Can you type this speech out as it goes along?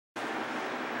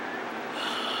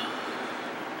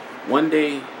One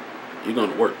day, you're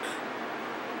gonna work.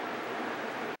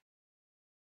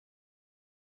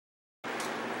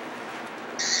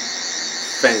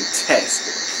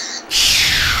 Fantastic.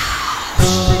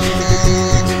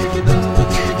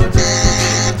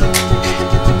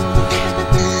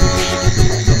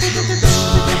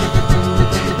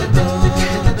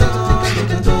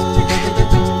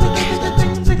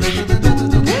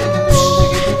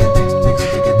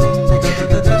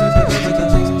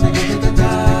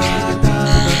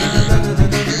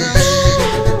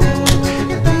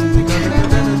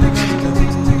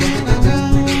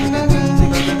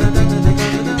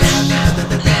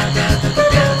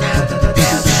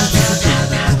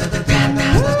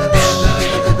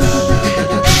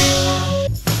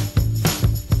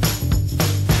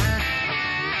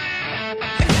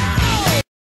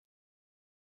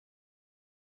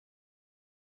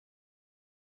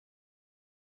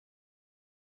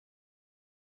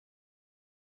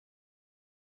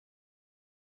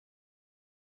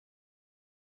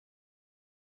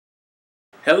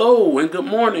 Hello and good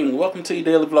morning. Welcome to your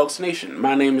Daily Vlogs Nation.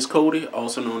 My name is Cody,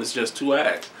 also known as Just Two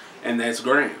Eyes, and that's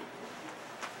Graham.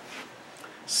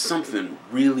 Something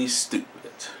really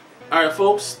stupid. Alright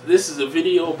folks, this is a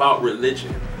video about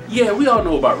religion. Yeah, we all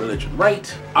know about religion,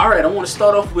 right? Alright, I want to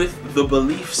start off with the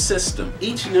belief system.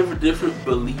 Each and every different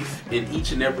belief in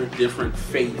each and every different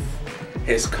faith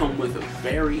has come with a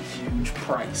very huge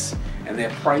price, and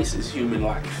that price is human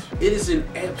life. It is an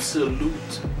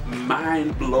absolute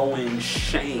mind-blowing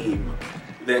shame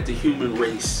that the human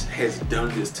race has done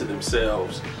this to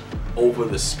themselves over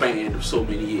the span of so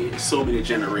many years, so many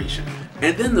generations.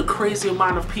 And then the crazy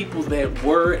amount of people that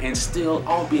were and still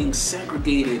are being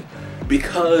segregated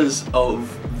because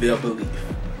of their belief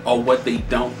or what they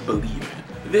don't believe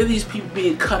in. There are these people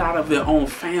being cut out of their own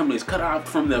families, cut out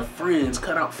from their friends,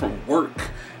 cut out from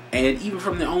work, and even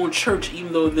from their own church,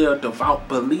 even though they're a devout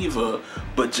believer,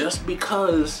 but just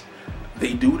because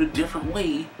they do it a different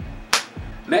way.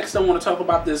 Next, I want to talk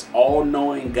about this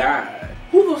all-knowing God.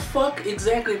 Who the fuck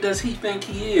exactly does he think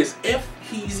he is, if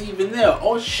he's even there,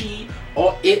 or she,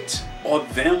 or it, or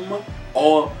them,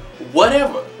 or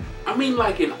whatever? I mean,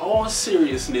 like, in all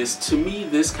seriousness, to me,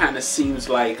 this kind of seems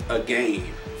like a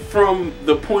game. From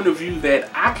the point of view that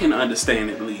I can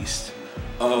understand, at least,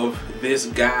 of this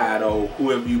God or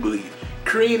whoever you believe,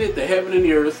 created the heaven and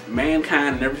the earth,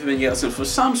 mankind and everything else, and for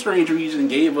some strange reason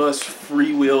gave us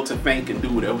free will to think and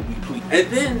do whatever we please, and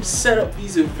then set up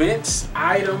these events,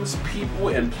 items, people,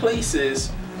 and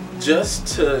places just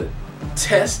to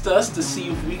test us to see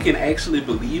if we can actually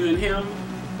believe in him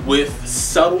with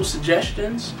subtle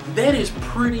suggestions. That is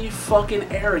pretty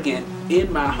fucking arrogant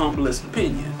in my humblest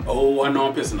opinion. Oh, I know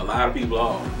I'm pissing a lot of people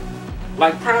off.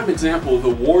 Like, prime example, the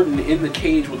warden in the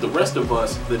cage with the rest of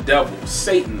us, the devil,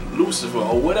 Satan, Lucifer,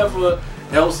 or whatever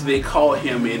else they call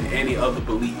him in any other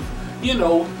belief. You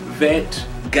know, that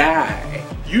guy.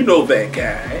 You know that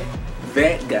guy.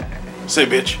 That guy. Say,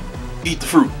 bitch, eat the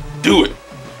fruit. Do it.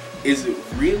 Is it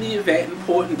really that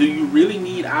important? Do you really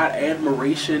need our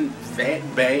admiration that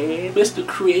bad? Mr.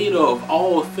 Creator of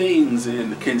all things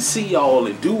and can see all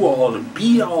and do all and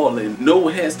be all and know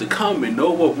what has to come and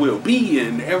know what will be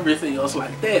and everything else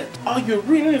like that. Are you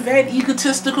really that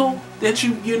egotistical that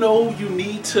you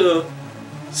need to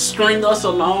string us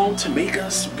along to make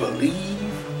us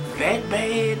believe that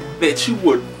bad that you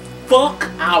would fuck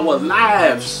our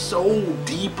lives so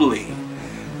deeply?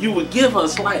 You would give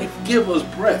us life, give us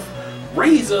breath,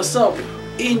 raise us up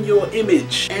in your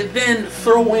image, and then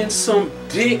throw in some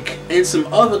dick and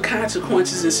some other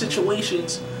consequences and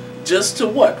situations just to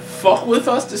what? Fuck with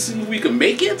us to see if we can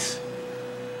make it?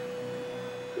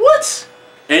 What?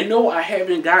 And no, I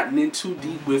haven't gotten in too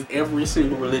deep with every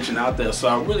single religion out there, so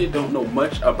I really don't know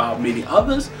much about many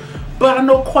others, but I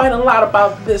know quite a lot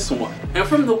about this one. And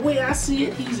from the way I see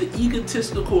it, he's an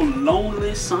egotistical,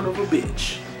 lonely son of a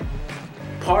bitch.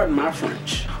 Pardon my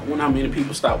French. I wonder how many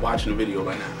people stop watching the video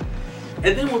by now.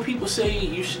 And then when people say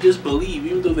you should just believe,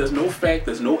 even though there's no fact,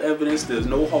 there's no evidence, there's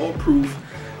no hard proof,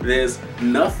 there's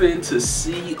nothing to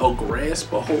see or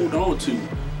grasp or hold on to,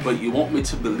 but you want me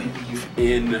to believe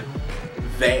in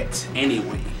that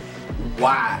anyway.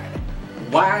 Why?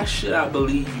 Why should I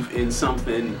believe in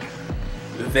something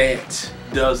that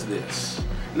does this?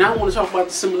 Now I want to talk about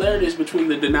the similarities between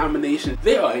the denominations.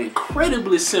 They are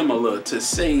incredibly similar, to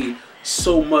say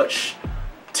so much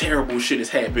terrible shit has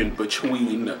happened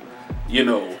between, you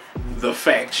know, the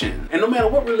faction. And no matter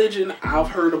what religion I've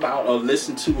heard about or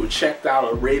listened to or checked out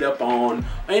or read up on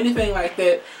or anything like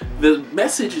that, the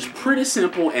message is pretty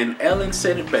simple, and Ellen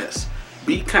said it best: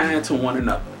 be kind to one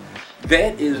another.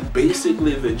 That is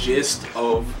basically the gist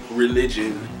of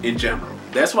religion in general.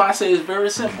 That's why I say it's very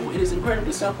simple. It is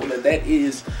incredibly simple. That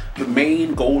is the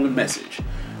main goal and message.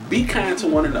 Be kind to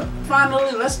one another.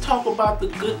 Finally, let's talk about the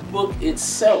good book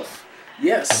itself.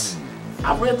 Yes,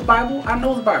 I've read the Bible. I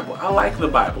know the Bible. I like the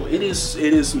Bible. It is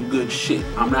some good shit.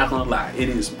 I'm not gonna lie. It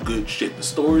is good shit. The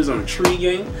stories are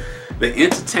intriguing. They're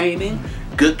entertaining.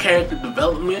 Good character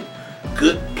development.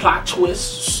 Good plot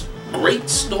twists. Great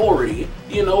story.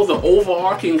 You know, the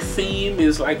overarching theme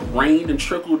is like rained and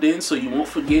trickled in, so you won't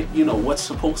forget, you know, what's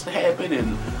supposed to happen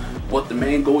and what the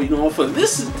main goal you're going for.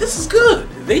 This is good.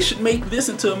 They should make this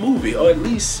into a movie, or at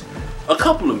least a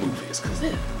couple of movies, because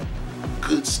they're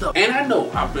good stuff. And I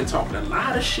know I've been talking a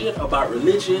lot of shit about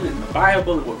religion and the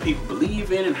Bible and what people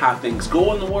believe in and how things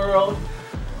go in the world.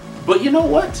 But you know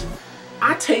what?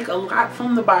 I take a lot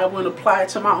from the Bible and apply it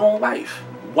to my own life.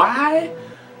 Why?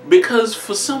 Because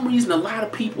for some reason a lot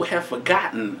of people have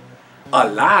forgotten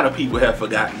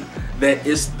that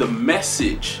it's the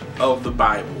message of the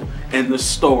Bible and the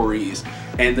stories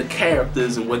and the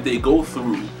characters and what they go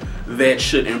through that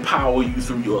should empower you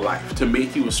through your life to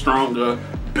make you a stronger,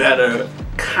 better,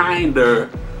 kinder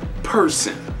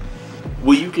person,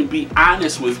 where you can be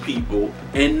honest with people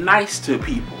and nice to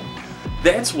people.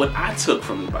 That's what I took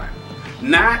from the Bible.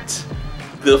 Not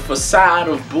the facade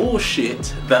of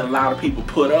bullshit that a lot of people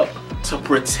put up to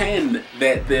pretend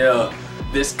that they're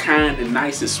this kind and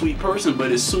nice and sweet person,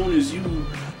 but as soon as you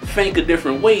think a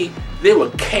different way, they will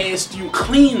cast you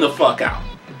clean the fuck out.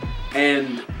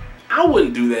 And I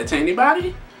wouldn't do that to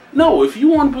anybody. No, if you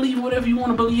want to believe whatever you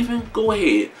want to believe in, go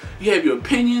ahead. You have your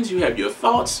opinions, you have your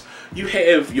thoughts, you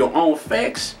have your own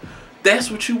facts.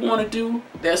 That's what you want to do,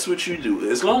 that's what you do.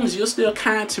 As long as you're still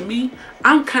kind to me,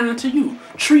 I'm kind to you.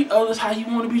 Treat others how you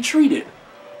want to be treated,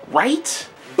 right?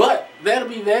 But that'll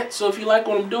be that. So if you like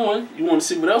what I'm doing, you want to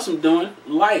see what else I'm doing,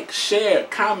 like, share,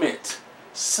 comment,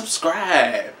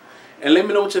 subscribe, and let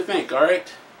me know what you think,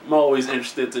 alright? I'm always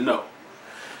interested to know.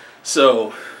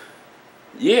 So,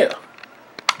 yeah.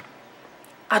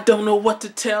 I don't know what to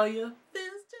tell you.